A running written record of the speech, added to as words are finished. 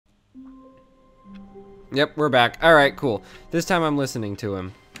Yep, we're back. All right, cool. This time I'm listening to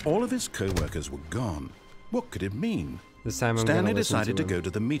him. All of his co-workers were gone. What could it mean? This time I'm Stanley gonna listen decided to to him. go to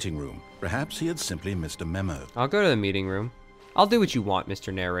the meeting room. Perhaps he had simply missed a memo. I'll go to the meeting room. I'll do what you want,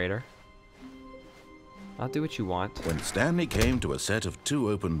 Mr. Narrator. I'll do what you want. When Stanley came to a set of 2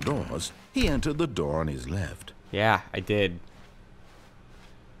 open doors, he entered the door on his left. Yeah, I did.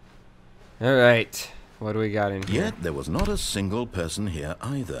 All right. What do we got in here? Yet there was not a single person here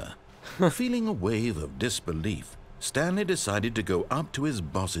either. Feeling a wave of disbelief, Stanley decided to go up to his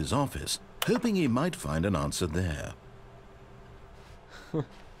boss's office, hoping he might find an answer there.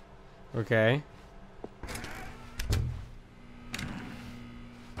 Okay.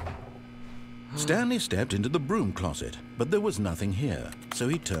 Stanley stepped into the broom closet, but there was nothing here, so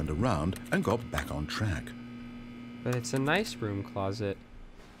he turned around and got back on track. But it's a nice room closet.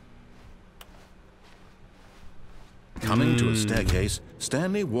 Coming to a staircase,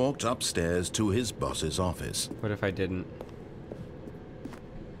 Stanley walked upstairs to his boss's office. What if I didn't?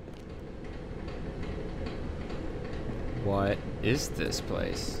 What is this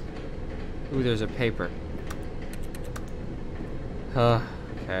place? Ooh, there's a paper.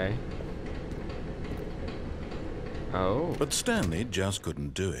 Okay. Oh. But Stanley just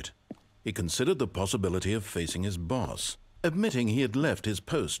couldn't do it. He considered the possibility of facing his boss. Admitting he had left his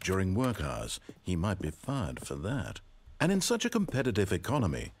post during work hours, he might be fired for that. And in such a competitive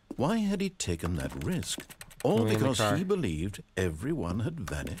economy, why had he taken that risk? All because he believed everyone had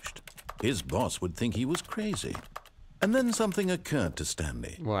vanished. His boss would think he was crazy. And then something occurred to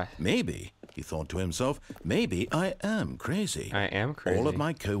Stanley. What? Maybe, he thought to himself, maybe I am crazy. I am crazy. All of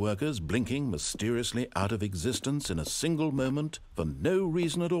my co-workers blinking mysteriously out of existence in a single moment for no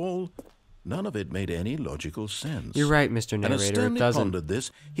reason at all. None of it made any logical sense. You're right, Mr. Narrator. And as Stanley it doesn't. pondered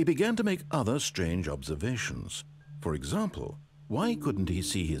this, he began to make other strange observations. For example, why couldn't he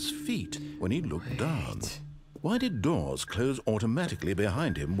see his feet when he looked down? Why did doors close automatically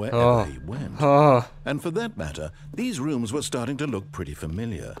behind him wherever he went? And for that matter, these rooms were starting to look pretty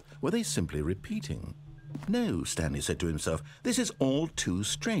familiar. Were they simply repeating? No, Stanley said to himself, this is all too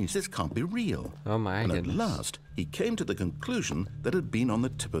strange. This can't be real. Oh my and goodness. at last, he came to the conclusion that had been on the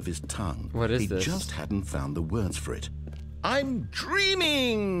tip of his tongue. What is he this? He just hadn't found the words for it. I'm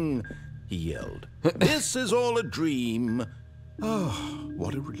dreaming, he yelled. This is all a dream. Oh,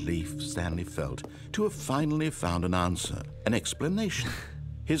 what a relief Stanley felt to have finally found an answer, an explanation.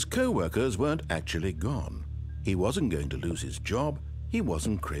 His co-workers weren't actually gone. He wasn't going to lose his job. He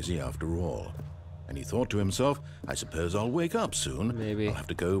wasn't crazy after all. And he thought to himself, I suppose I'll wake up soon. Maybe. I'll have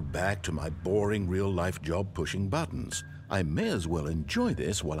to go back to my boring real-life job pushing buttons. I may as well enjoy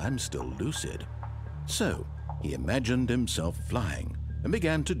this while I'm still lucid. So, he imagined himself flying and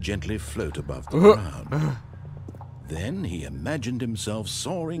began to gently float above the ground. Then he imagined himself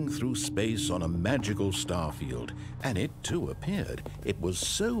soaring through space on a magical starfield, and it too appeared. It was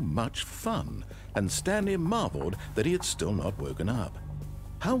so much fun, and Stanley marveled that he had still not woken up.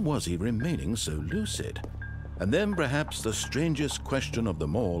 How was he remaining so lucid? And then perhaps the strangest question of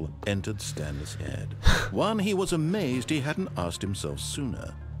them all entered Stanley's head. One he was amazed he hadn't asked himself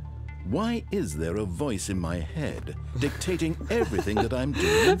sooner. Why is there a voice in my head dictating everything that I'm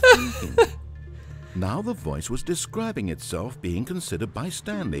doing and thinking? Now the voice was describing itself being considered by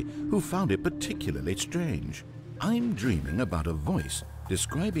Stanley, who found it particularly strange. I'm dreaming about a voice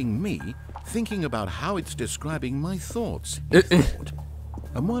describing me, thinking about how it's describing my thoughts, he thought.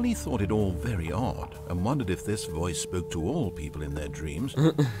 And while he thought it all very odd and wondered if this voice spoke to all people in their dreams,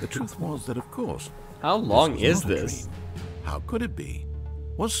 the truth was that, of course, How long is this was not a this? dream. How could it be?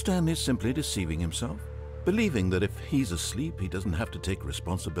 Was Stanley simply deceiving himself, believing that if he's asleep, he doesn't have to take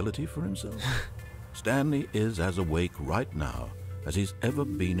responsibility for himself? Stanley is as awake right now as he's ever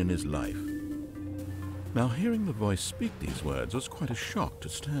been in his life. Now, hearing the voice speak these words was quite a shock to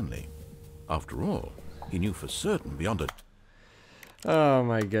Stanley. After all, he knew for certain beyond a... Oh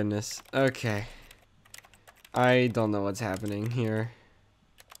my goodness. Okay. I don't know what's happening here.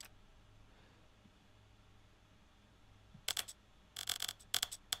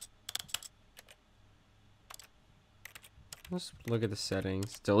 Let's look at the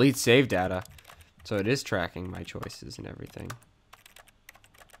settings. Delete save data. So it is tracking my choices and everything.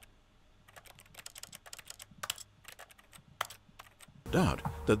 doubt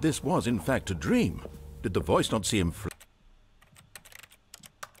that this was in fact a dream. Did the voice not see him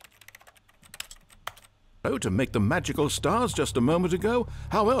to make the magical stars just a moment ago?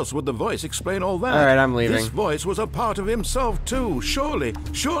 How else would the voice explain all that? All right, I'm leaving. This voice was a part of himself too. Surely,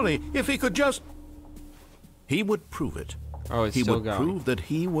 if he could just... He would prove it. Oh, it's He still would going. prove that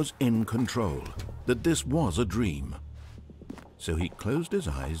he was in control, that this was a dream. So he closed his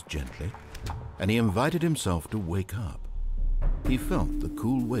eyes gently, and he invited himself to wake up. He felt the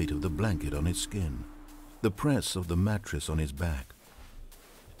cool weight of the blanket on his skin, the press of the mattress on his back,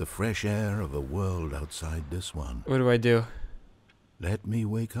 the fresh air of a world outside this one. What do I do? Let me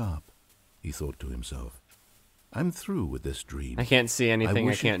wake up, he thought to himself. I'm through with this dream. I can't see anything.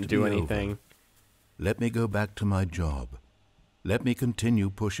 I can't do anything. Let me go back to my job. Let me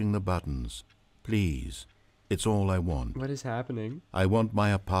continue pushing the buttons. Please. It's all I want. What is happening? I want my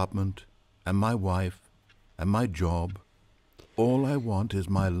apartment, and my wife, and my job. All I want is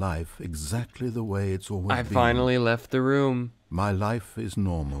my life exactly the way it's always been. I finally left the room. My life is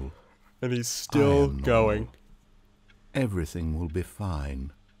normal. And he's still going. Everything will be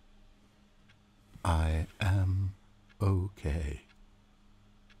fine. I am okay.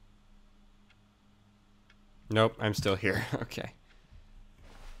 Nope, I'm still here. Okay.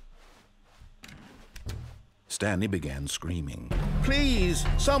 Stanley began screaming. Please,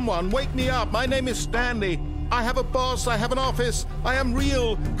 someone, wake me up. My name is Stanley. I have a boss. I have an office. I am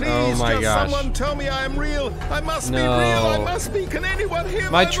real. Please, someone tell me I am real. I must be real. I must be. Can anyone hear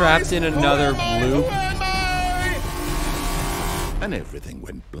Am I trapped in another loop? Who am I? And everything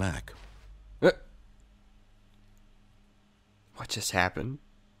went black. What just happened?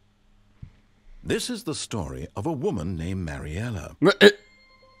 This is the story of a woman named Mariella.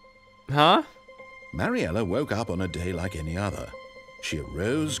 Huh? Mariella woke up on a day like any other. She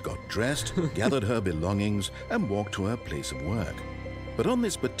arose, got dressed, gathered her belongings, and walked to her place of work. But on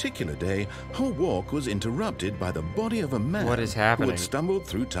this particular day, her walk was interrupted by the body of a man What is happening? who had stumbled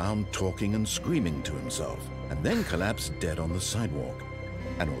through town talking and screaming to himself, and then collapsed dead on the sidewalk.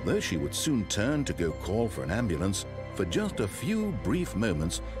 And although she would soon turn to go call for an ambulance, for just a few brief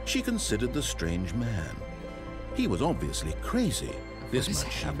moments, she considered the strange man. He was obviously crazy. This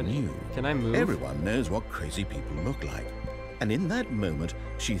much she knew. Can I move? Everyone knows what crazy people look like. And in that moment,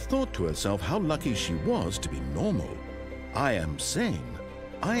 she thought to herself how lucky she was to be normal. I am sane.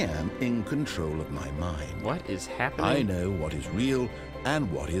 I am in control of my mind. What is happening? I know what is real and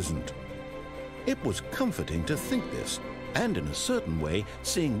what isn't. It was comforting to think this, and in a certain way,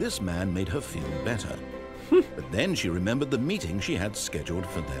 seeing this man made her feel better. But then she remembered the meeting she had scheduled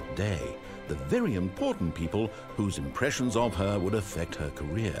for that day. The very important people whose impressions of her would affect her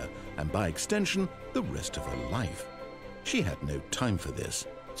career, and by extension, the rest of her life. She had no time for this,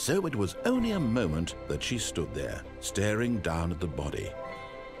 so it was only a moment that she stood there, staring down at the body.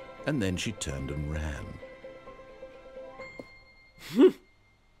 And then she turned and ran.